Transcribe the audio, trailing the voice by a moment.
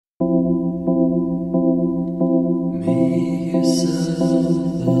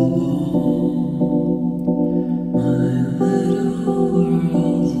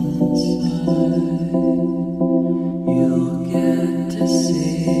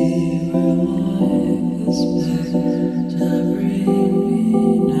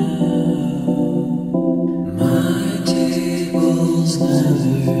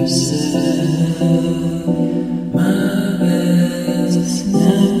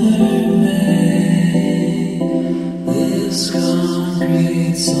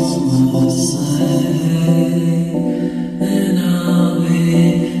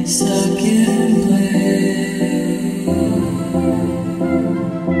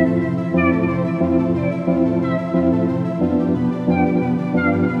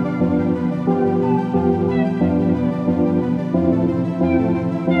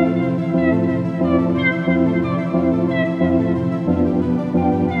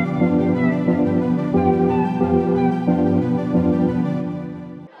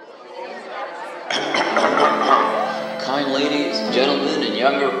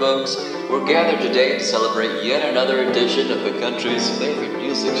We're gathered today to celebrate yet another edition of the country's favorite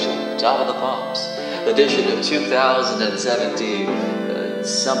music show, Top of the Pops, edition of 2017,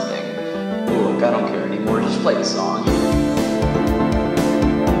 something. Look, I don't care anymore, just play the song.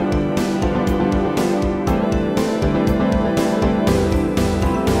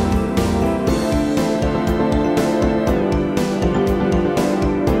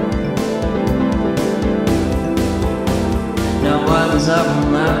 That won't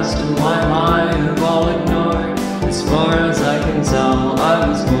last, and why am I all ignored? As far as I can tell, I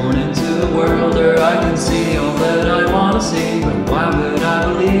was born into a world where I can see all that I want to see. But why would I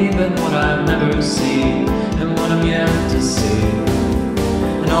believe in what I've never seen, and what I'm yet to see?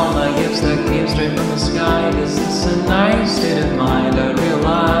 And all my gifts that came straight from the sky, is this a nice state of mind? I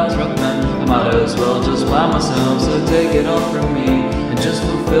realize, right then, I might as well just wow myself. So take it all from me, and just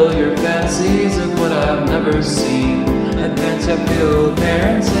fulfill your fantasies of what I've never seen. Advance I feel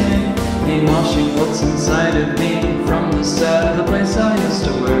parenting, me washing what's inside of me. From the side of the place I used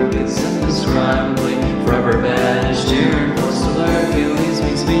to work, it's indescribably forever vanished here and forced to lurk. It leaves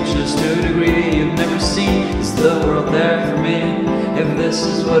me speechless to a degree you've never seen. Is the world there for me, if this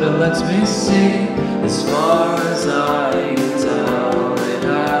is what it lets me see? As far as I can tell, it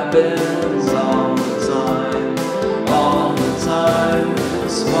happens all the time, all the time.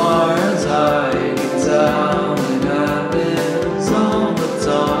 As far as I can tell, it happens all the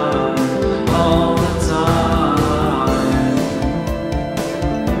time, all the time.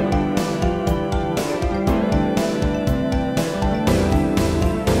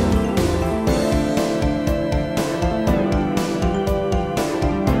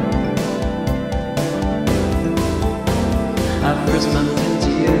 I first bumped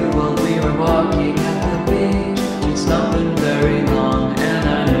into you while we were walking at the beach. It's not been very long, and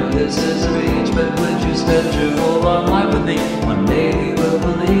I know this is a reach, but would you spend your whole long life with me? One day we will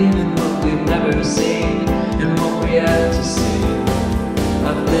believe in what we've never seen, and what we had to see.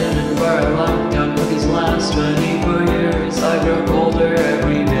 I've been in bar lockdown for these last 24 years. I grow colder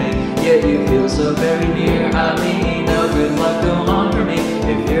every day, yet you feel so very near. I mean, no good luck go on for me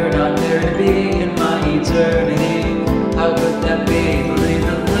if you're not there to be in my eternity. How could that be?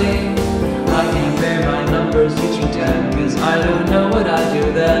 Believably, I can't bear my numbers reaching 10, cause I don't know what I'd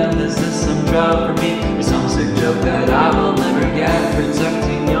do then. Is this some trial for me, or some sick joke that I will never get?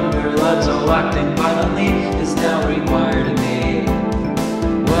 Protecting younger lives, all acting violently is now required of me.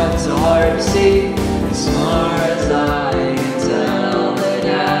 What's so hard to see? As far as I can tell, it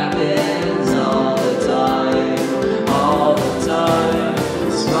happens all the time, all the time.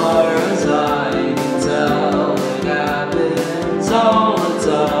 As far as I can tell, it happens all the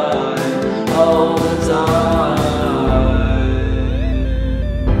time, all the time.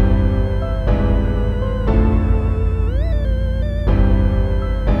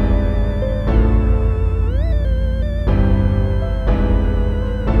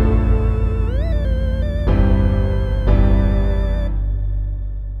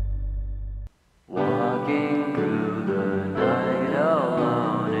 Walking through the night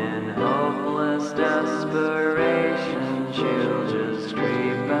alone in hopeless desperation, she'll just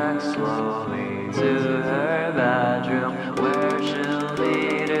creep back slowly to her bedroom, where she'll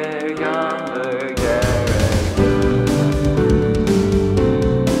meet her comfort character.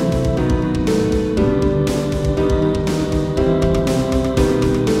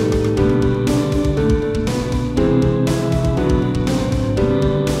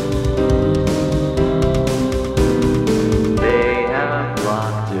 They have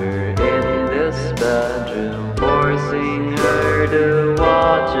locked her in this bedroom, forcing her to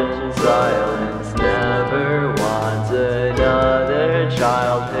watch in silence. Never want another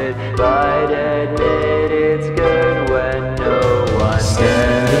childhood, but admit it's good when no one's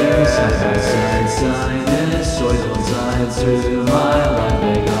standing side by side, sinus soil tides through my life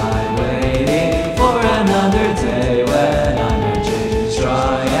like I'm waiting for another day when I'm your changes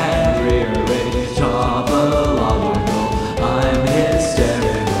dry and rearranged, topological. I'm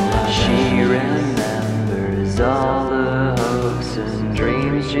hysterical. She remembers all the hopes and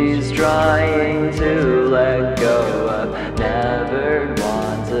dreams she's trying to let go of. Never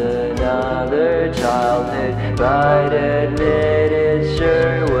want another childhood, but admit it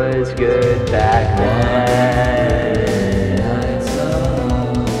sure was good back then. Nights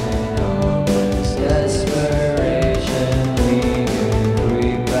alone in hopeless desperation, we can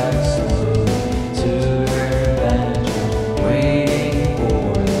creep back slowly to her bedroom, waiting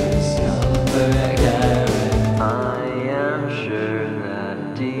for this comfort carrot. I am sure that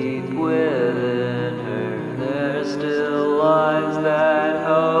deep within her there still lies that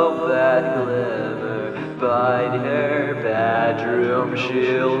hope, that glimmer. By her bedroom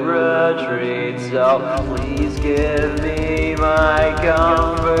she'll retrieve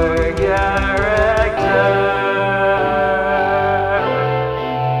comfort character.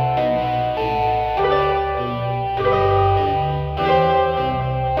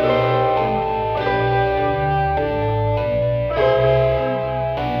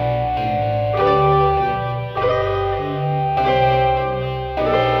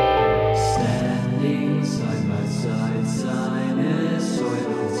 Standing side by side,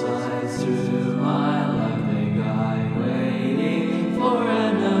 sinusoidal tides through my life, think I'm waiting for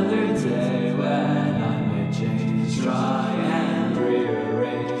another day when I may change, try and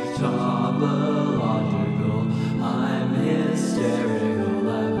rearrange, topological, I'm hysterical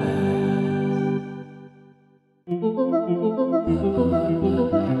at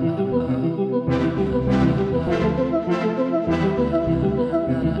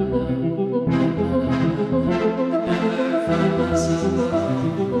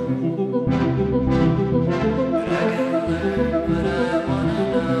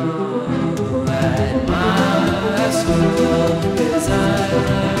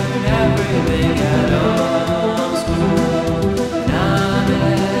everything at Homeschool, and I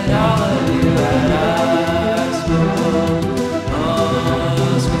met all of you at our school.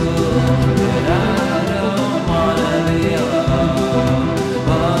 Homeschool, but I don't wanna be alone.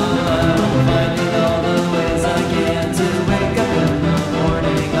 I'm finding all the ways I can to wake up in the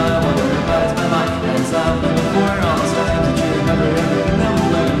morning. I want to revise my mind as I've done before. All times that you remember everything that we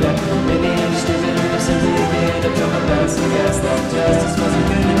learned. Maybe I'm stupid or simply made up to my best. I guess that justice wasn't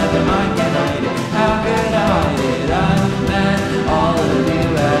good enough, but mine can hide it. How could I hide it? I met all of you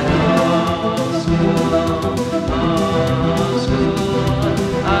at Homeschool.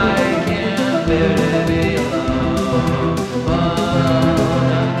 Homeschool, I can't bear to be alone. Oh,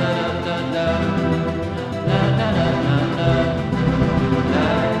 na na na na na na na na na. I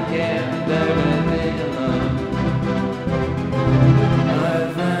can't bear to be alone.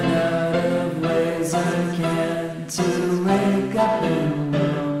 I've run out of ways I can to wake up in the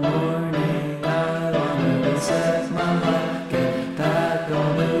morning. I wanna reset my life, get back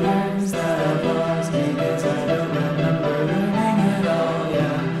all the years that I've lost because I don't remember learning it all.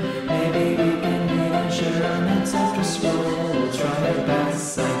 Yeah, maybe we can reassure us after school. We'll try our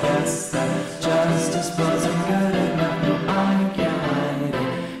best, I guess that justice wasn't good enough. No, I can't hide it.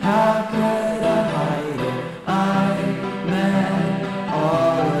 How could I hide it? I met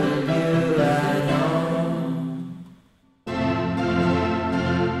all of you at home.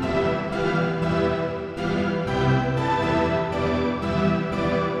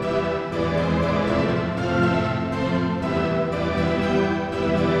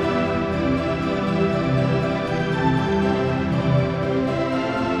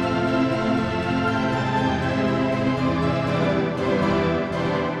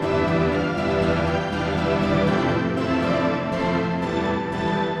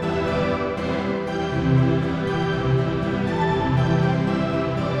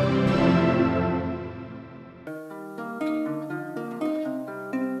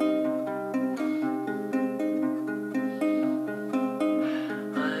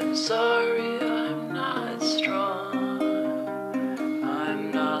 I'm sorry I'm not strong.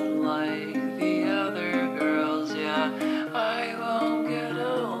 I'm not like the other girls, yeah. I won't get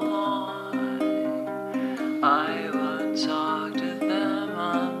along. I won't talk to them,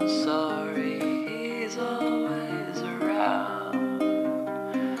 I'm sorry. He's always around.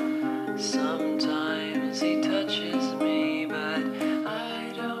 Sometimes he touches me, but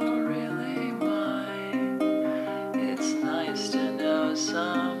I don't really mind. It's nice to know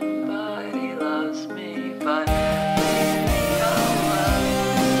somebody loves me, but leave me alone.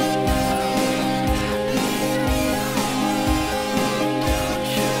 Don't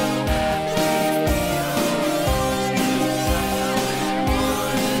you leave me alone, 'cause I don't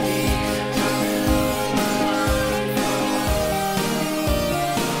wanna be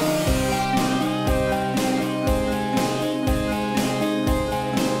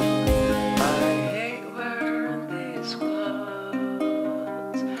I hate wearing these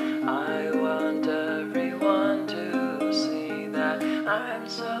clothes. I want everyone to see that I'm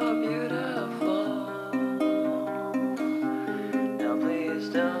so beautiful. Now please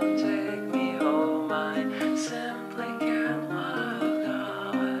don't take me home, I simply can't love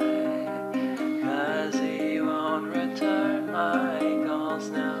God, 'cause he won't return my calls.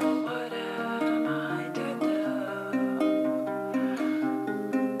 Now what am I to do?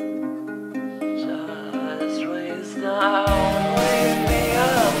 Just please don't leave me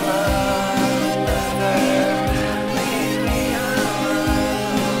alone, never leave me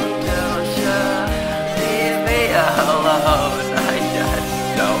alone. Don't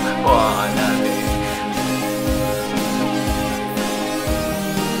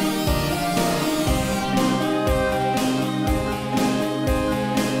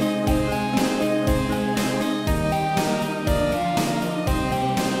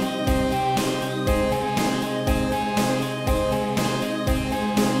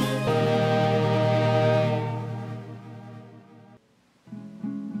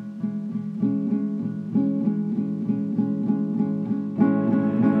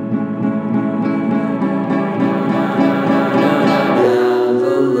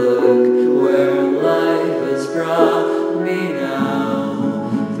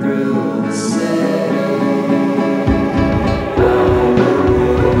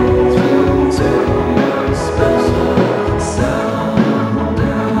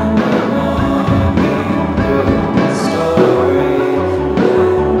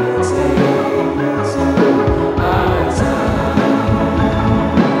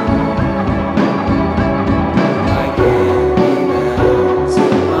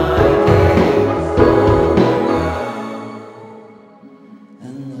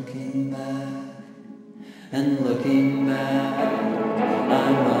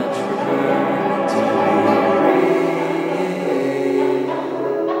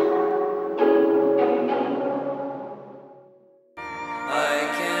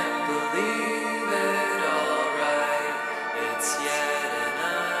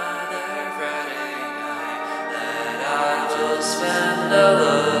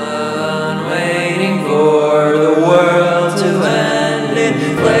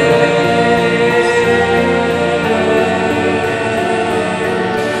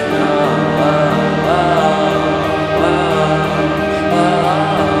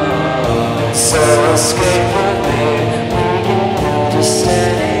escape with me. We can do just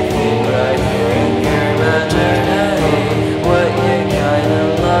anything right here in your maternity. What you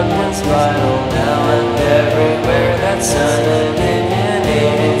kinda loved is vital now and everywhere. That's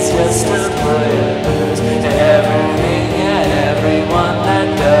unopinionated. It's just a players. Everything and everyone that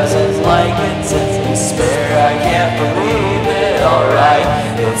doesn't like it sends despair. I can't believe it. Alright,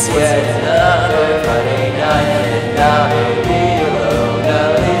 it's yet another Friday night, and I may be alone.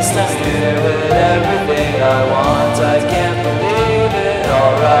 At least I'm here with everything I want. I can't believe it.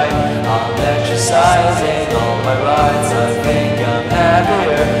 Alright, I'm exercising all my rights. I think I'm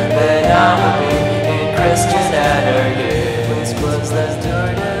happier than I would be in Christian Anarchy. Please close that door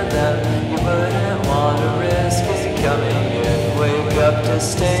to them. You wouldn't want to risk it coming in. Wake up to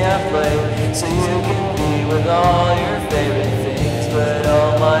stay up late so you can be with all your favorite things. But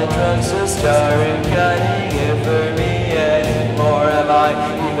all my drugs just aren't cutting it for me anymore. Am I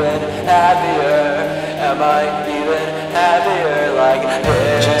even happier? Am I even happier like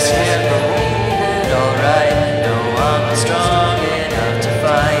this? Just can't believe it. Alright, no, I'm strong enough to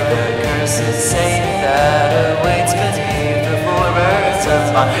fight the cursed Satan that awaits beneath the four birds of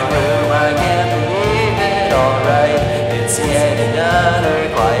my room. I can't believe it. Alright, it's yet another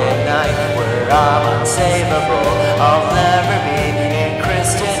quiet night where I'm unsavable. I'll never be in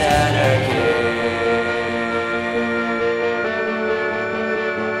Christian Anarchy.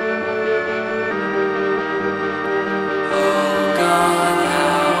 Oh God,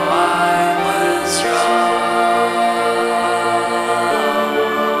 how I was wrong.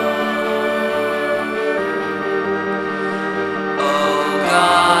 Oh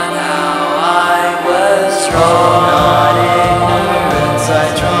God, how I was wrong. Not ignorance, I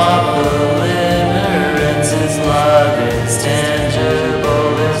drop the limerence. His love is tangible,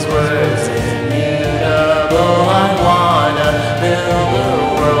 his words immutable. I wanna build a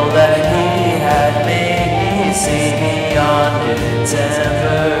world that he had made me see beyond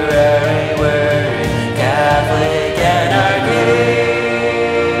contemporary. We're in Catholic Anarchy.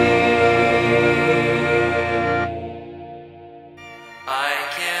 I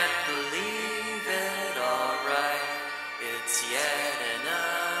can't believe it. Alright, it's yet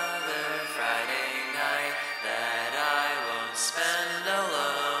another Friday night that I won't spend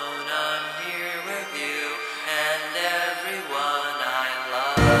alone. I'm here with you and everyone I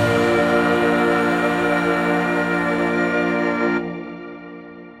love.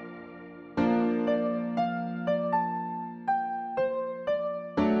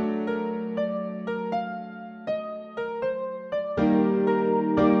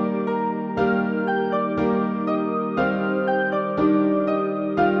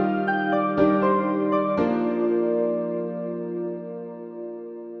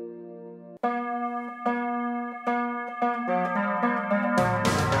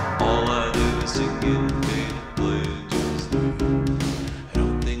 All I do is to get paid to play just there. I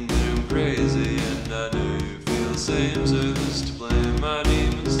don't think that I'm crazy, and I know you feel the same. So this to blame my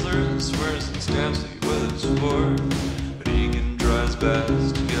demon slurs, swears and stabs me with his sword. But he can try his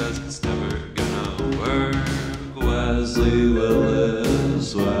best, cause it's never gonna work. Wesley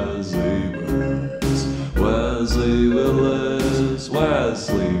Willis, Wesley Willis, Wesley Willis,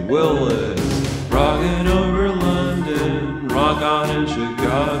 Wesley Willis. Rockin' over London, rock on in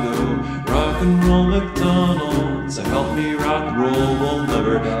Chicago, rock and roll McDonald's. Help me rock and roll, we'll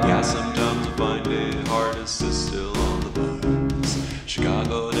never. Yeah, sometimes I find it hard to sit still on the bus.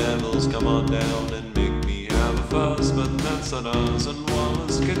 Chicago Devils, come on down and make me have a fuss, but that's not us. And while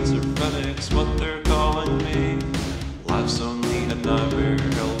schizophrenics, what they're calling me. Life's only a nightmare,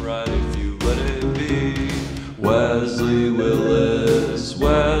 hell right if you let it be. Wesley Willis,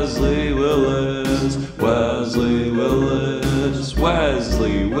 Wesley Willis, Wesley Willis,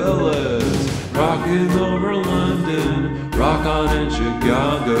 Wesley Willis. Rockin' over London, rock on in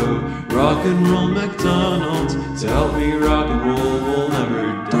Chicago, rock and roll McDonald's. To help me rock and roll, we'll never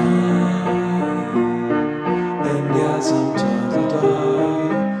die. And yeah, sometimes I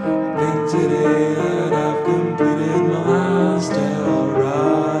die. I think today that I've completed my last hell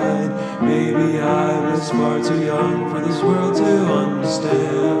ride. Maybe I was far too young for this world to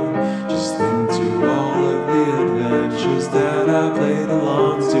understand. Just think to all of the adventures that I played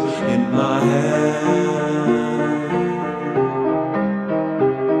along to in my head.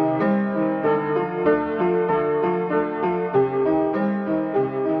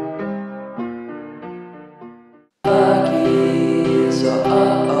 Bucky's,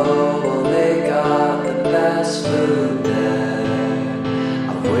 well they got the best food there.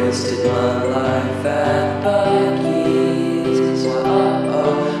 I've wasted my life at Bucky's, I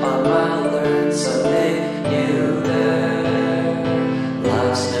might learn something new there.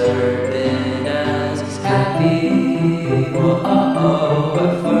 Life's never been as happy. Whoa,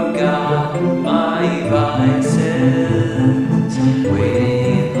 I've forgotten my vices.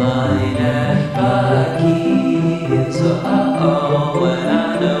 Waiting in line at Bucky's. When I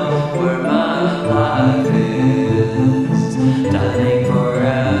know where my life is, dying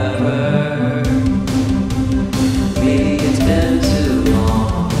forever. Maybe it's been too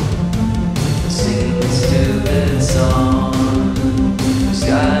long singing this stupid song. There's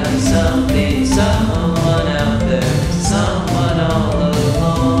gotta be something, someone out there, someone all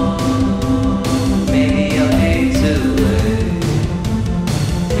alone. Maybe I'll be too late,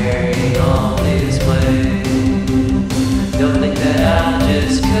 carrying all these plays. Don't think that I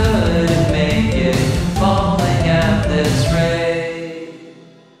just couldn't make it, falling at this rate.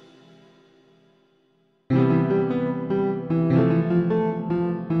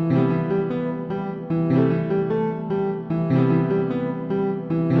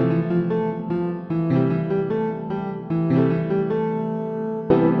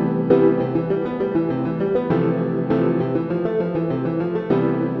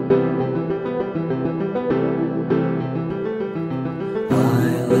 I